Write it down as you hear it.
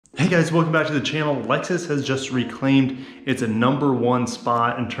guys, welcome back to the channel. Lexus has just reclaimed its #1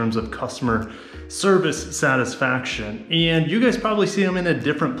 spot in terms of customer service satisfaction. And you guys probably see them in a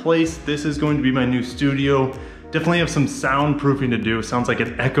different place. This is going to be my new studio. Definitely have some soundproofing to do. Sounds like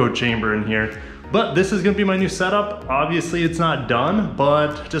an echo chamber in here. But this is gonna be my new setup. Obviously it's not done,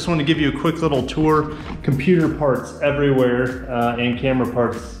 but just want to give you a quick little tour. Computer parts everywhere and camera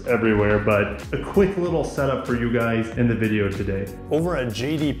parts everywhere, but a quick little setup for you guys in the video today. Over at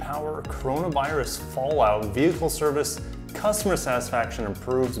JD Power, coronavirus fallout, vehicle service, customer satisfaction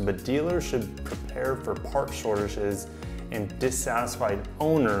improves, but dealers should prepare for part shortages and dissatisfied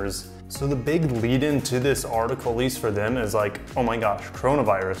owners. So the big lead into this article, at least for them, is like, oh my gosh,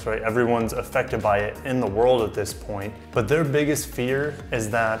 coronavirus, right? Everyone's affected by it in the world at this point. But their biggest fear is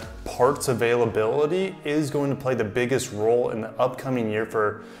that parts availability is going to play the biggest role in the upcoming year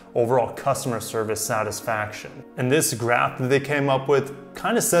for overall customer service satisfaction. And this graph that they came up with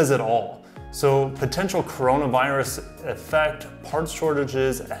kind of says it all. So potential coronavirus effect, parts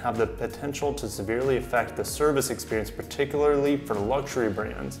shortages have the potential to severely affect the service experience, particularly for luxury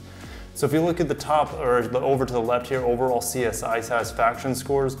brands. So if you look at the top or over to the left here, overall CSI satisfaction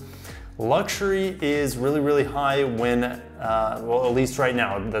scores, luxury is really high when, well, at least right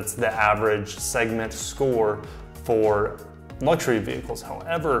now, that's the average segment score for luxury vehicles.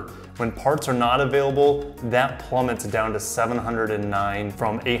 However, when parts are not available, that plummets down to 709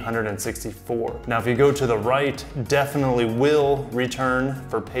 from 864. Now, if you go to the right, definitely will return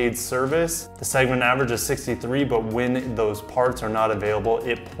for paid service. The segment average is 63, but when those parts are not available,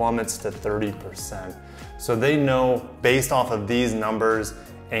 it plummets to 30%. So they know based off of these numbers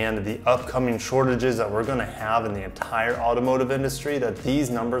and the upcoming shortages that we're gonna have in the entire automotive industry, that these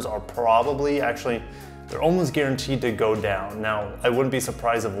numbers are probably actually they're almost guaranteed to go down. Now, I wouldn't be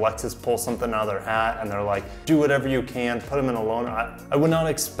surprised if Lexus pulls something out of their hat and they're like, do whatever you can, put them in a loaner. I would not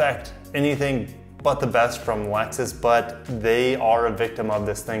expect anything but the best from Lexus, but they are a victim of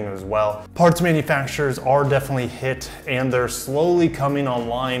this thing as well. Parts manufacturers are definitely hit, and they're slowly coming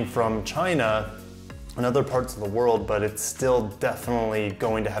online from China and other parts of the world, but it's still definitely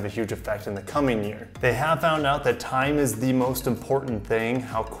going to have a huge effect in the coming year. They have found out that time is the most important thing,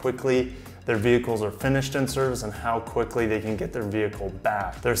 how quickly their vehicles are finished in service and how quickly they can get their vehicle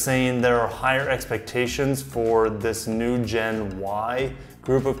back. They're saying there are higher expectations for this new Gen Y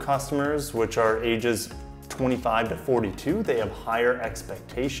group of customers, which are ages 25 to 42. They have higher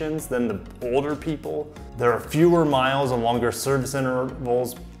expectations than the older people. There are fewer miles and longer service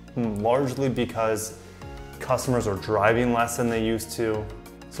intervals, largely because customers are driving less than they used to.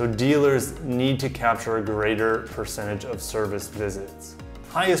 So dealers need to capture a greater percentage of service visits.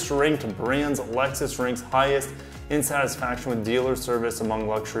 Highest ranked brands, Lexus ranks highest in satisfaction with dealer service among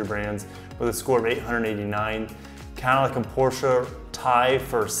luxury brands with a score of 889. Cadillac and Porsche tie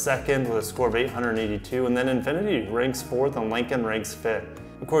for second with a score of 882, and then Infiniti ranks fourth and Lincoln ranks fifth.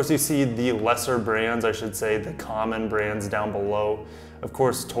 Of course, you see the lesser brands, I should say, the common brands down below. Of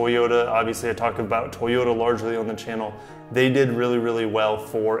course, Toyota, obviously I talk about Toyota largely on the channel. They did really well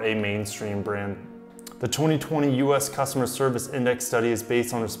for a mainstream brand. The 2020 US Customer Service Index study is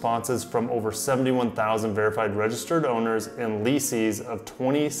based on responses from over 71,000 verified registered owners and lessees of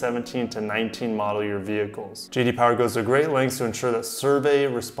 2017 to 19 model year vehicles. JD Power goes to great lengths to ensure that survey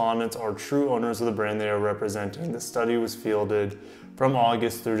respondents are true owners of the brand they are representing. The study was fielded from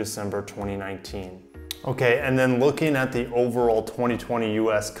August through December 2019. Okay, and then looking at the overall 2020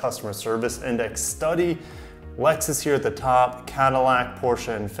 US Customer Service Index study, Lexus here at the top, Cadillac,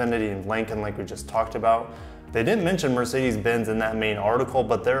 Porsche, Infiniti, and Lincoln like we just talked about. They didn't mention Mercedes-Benz in that main article,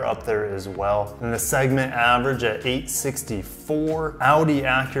 but they're up there as well. And the segment average at 864. Audi,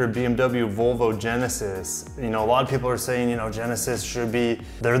 Acura, BMW, Volvo, Genesis. You know, a lot of people are saying, you know, Genesis should be,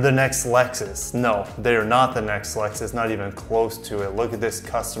 they're the next Lexus. No, they are not the next Lexus, not even close to it. Look at this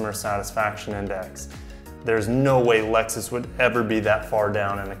customer satisfaction index. There's no way Lexus would ever be that far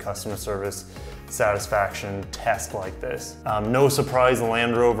down in a customer service satisfaction test like this. No surprise,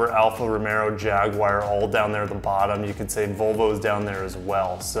 Land Rover, Alfa Romeo, Jaguar, all down there at the bottom. You could say Volvo's down there as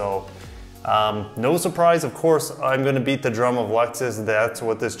well. So no surprise, of course, I'm gonna beat the drum of Lexus. That's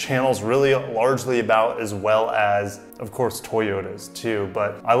what this channel's really largely about, as well as, of course, Toyotas too.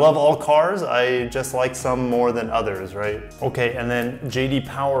 But I love all cars, I just like some more than others, right? Okay, and then JD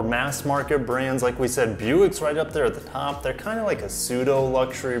Power mass market brands, like we said, Buick's right up there at the top. They're kind of like a pseudo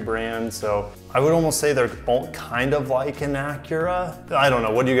luxury brand, so I would almost say they're kind of like an Acura. I don't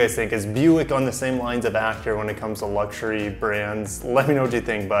know, what do you guys think? Is Buick on the same lines of Acura when it comes to luxury brands? Let me know what you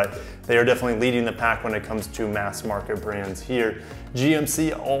think, but they are definitely leading the pack when it comes to mass market brands here.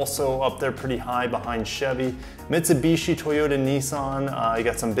 GMC also up there pretty high behind Chevy. Mitsubishi, Toyota, Nissan, you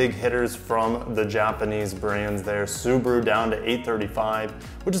got some big hitters from the Japanese brands there. Subaru down to 835,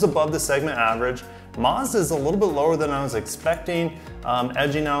 which is above the segment average. Mazda is a little bit lower than I was expecting,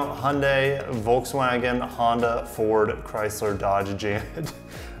 edging out Hyundai, Volkswagen, Honda, Ford, Chrysler, Dodge,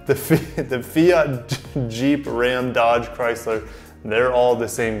 the Fiat, Jeep, Ram, Dodge, Chrysler. They're all the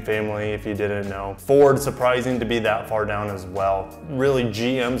same family if you didn't know. Ford, surprising to be that far down as well. Really,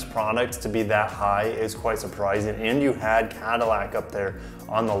 GM's products to be that high is quite surprising. And you had Cadillac up there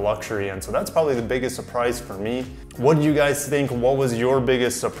on the luxury end. So that's probably the biggest surprise for me. What do you guys think? What was your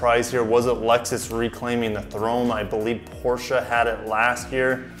biggest surprise here? Was it Lexus reclaiming the throne? I believe Porsche had it last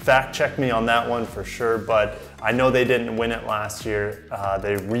year. Fact check me on that one for sure, but I know they didn't win it last year.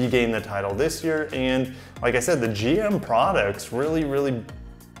 They regained the title this year. And like I said, the GM products really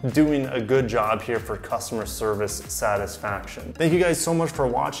doing a good job here for customer service satisfaction. Thank you guys so much for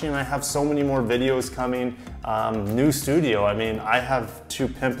watching. I have so many more videos coming. New studio, I mean, I have to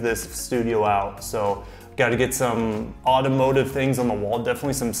pimp this studio out. So got to get some automotive things on the wall,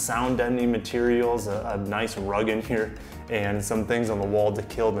 definitely some sound deadening materials, a nice rug in here, and some things on the wall to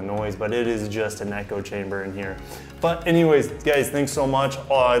kill the noise, but it is just an echo chamber in here. But anyways, guys, thanks so much.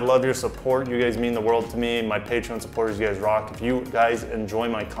 Oh, I love your support. You guys mean the world to me. My Patreon supporters, you guys rock. If you guys enjoy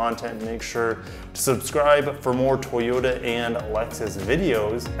my content, make sure to subscribe for more Toyota and Lexus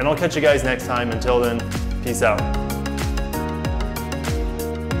videos. And I'll catch you guys next time. Until then, peace out.